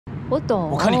我懂。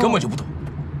我看你根本就不懂。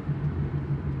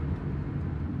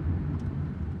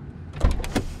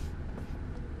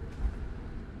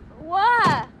喂，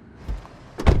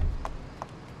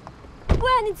喂，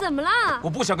你怎么啦？我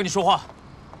不想跟你说话。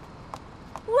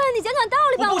喂，你讲讲道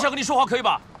理吧。我不想跟你说话，可以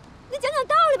吧？你讲讲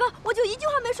道理吧。我就一句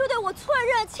话没说对，我错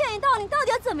认，欠你道理，你到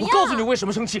底要怎么样？我告诉你为什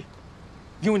么生气，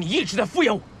因为你一直在敷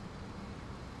衍我。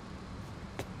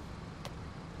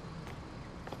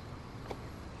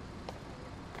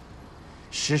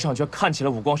 时尚圈看起来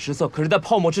五光十色，可是，在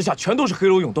泡沫之下全都是黑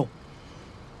楼涌动。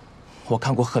我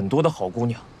看过很多的好姑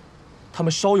娘，她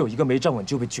们稍有一个没站稳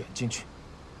就被卷进去，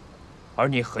而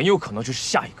你很有可能就是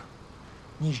下一个。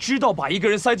你知道把一个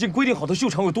人塞进规定好的秀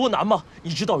场有多难吗？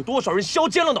你知道有多少人削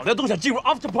尖了脑袋都想进入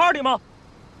after party 吗？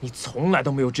你从来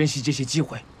都没有珍惜这些机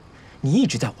会，你一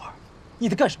直在玩，你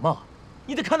在干什么？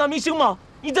你在看男明星吗？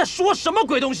你在说什么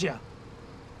鬼东西？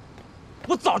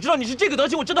我早知道你是这个德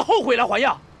行，我真的后悔了，环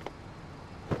亚。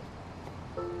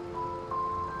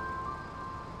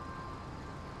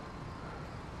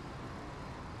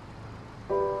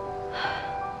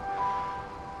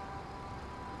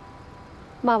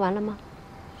 骂完了吗？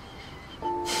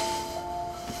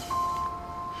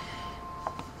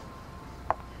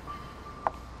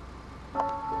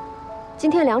今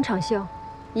天2场秀，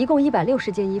一共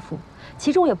160件衣服，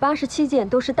其中有87件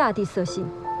都是大地色系。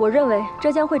我认为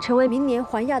这将会成为明年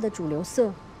环亚的主流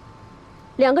色。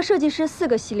2个设计师4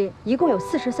个系列，一共有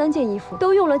43件衣服，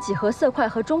都用了几何色块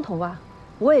和中筒袜。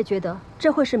我也觉得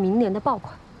这会是明年的爆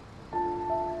款。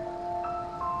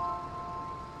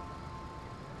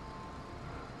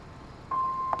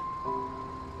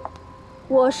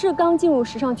 我是刚进入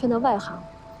时尚圈的外行，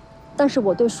但是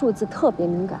我对数字特别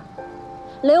敏感。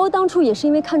雷欧当初也是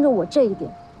因为看中我这一点，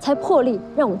才破例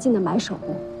让我进的买手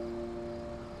部。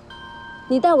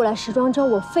你带我来时装周，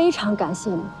我非常感谢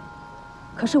你。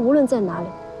可是无论在哪里，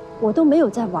我都没有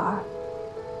在玩儿。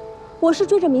我是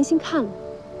追着明星看了。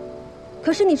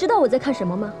可是你知道我在看什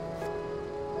么吗？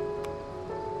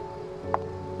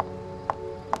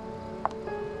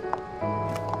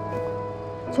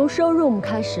从 showroom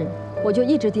开始。 我就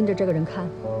一直盯着这个人看。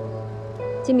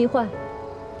金明焕，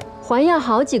环亚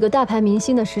好几个大牌明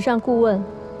星的时尚顾问，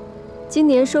今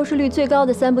年收视率最高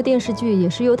的3部电视剧也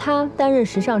是由他担任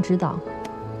时尚指导。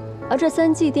而这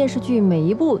3季电视剧每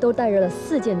一部都带热了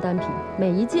4件单品，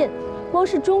每一件光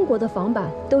是中国的仿版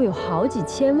都有好几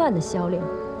千万的销量。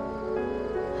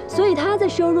所以他在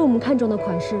showroom 看中的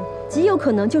款式，极有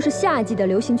可能就是下一季的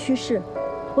流行趋势。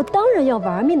我当然要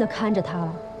玩命的看着他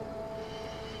了。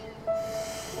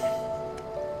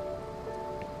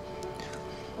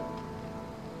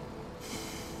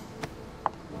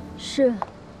 是，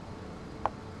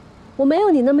我没有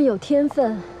你那么有天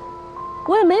分，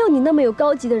我也没有你那么有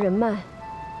高级的人脉。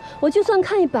我就算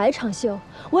看100场秀，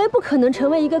我也不可能成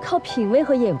为一个靠品味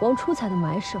和眼光出彩的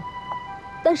买手。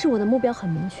但是我的目标很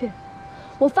明确，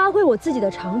我发挥我自己的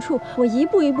长处，我一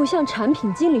步一步向产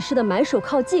品经理式的买手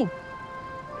靠近。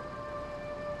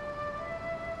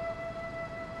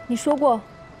你说过，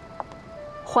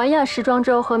环亚时装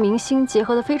周和明星结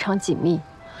合得非常紧密。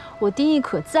我丁亦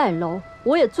可再 low。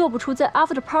 我也做不出在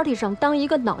after party 上当一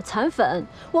个脑残粉。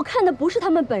我看的不是他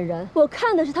们本人，我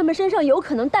看的是他们身上有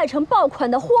可能带成爆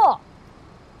款的货。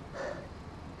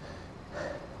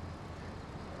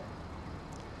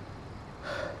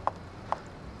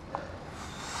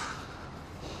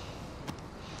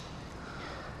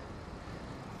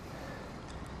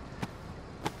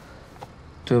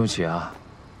对不起啊，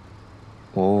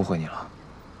我误会你了。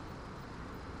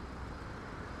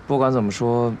 不管怎么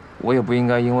说，我也不应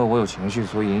该因为我有情绪，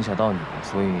所以影响到你，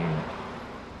所以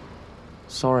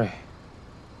 ，sorry。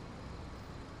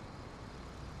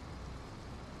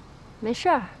没事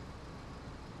儿。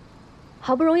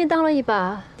好不容易当了一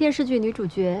把电视剧女主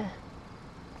角，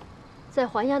在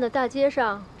环亚的大街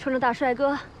上冲着大帅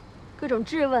哥，各种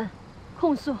质问、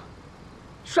控诉，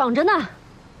爽着呢。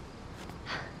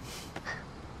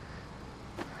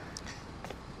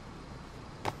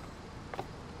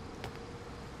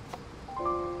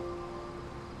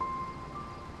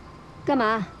 干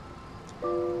嘛？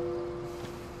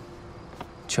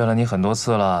劝了你很多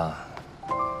次了，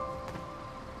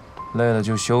累了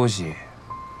就休息，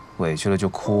委屈了就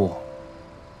哭，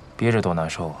憋着多难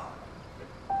受啊！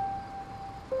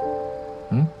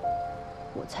嗯？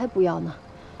我才不要呢！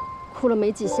哭了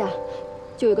没几下，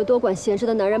就有个多管闲事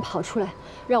的男人跑出来，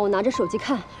让我拿着手机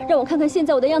看，让我看看现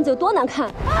在我的样子有多难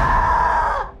看。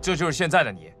这就是现在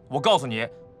的你。我告诉你。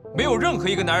 没有任何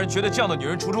一个男人觉得这样的女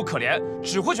人楚楚可怜，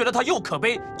只会觉得她又可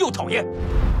悲又讨厌。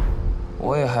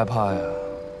我也害怕呀，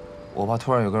我怕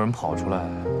突然有个人跑出来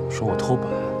说我偷本。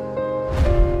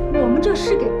我们这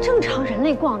是给正常人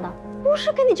类逛的，不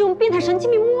是给你这种变态神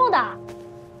经病摸的。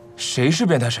谁是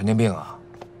变态神经病啊？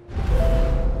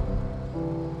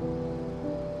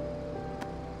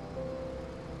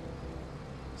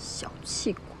小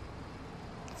气鬼，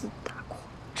自大狂，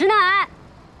直男癌。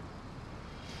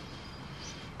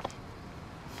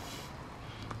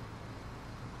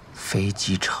飞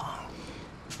机场。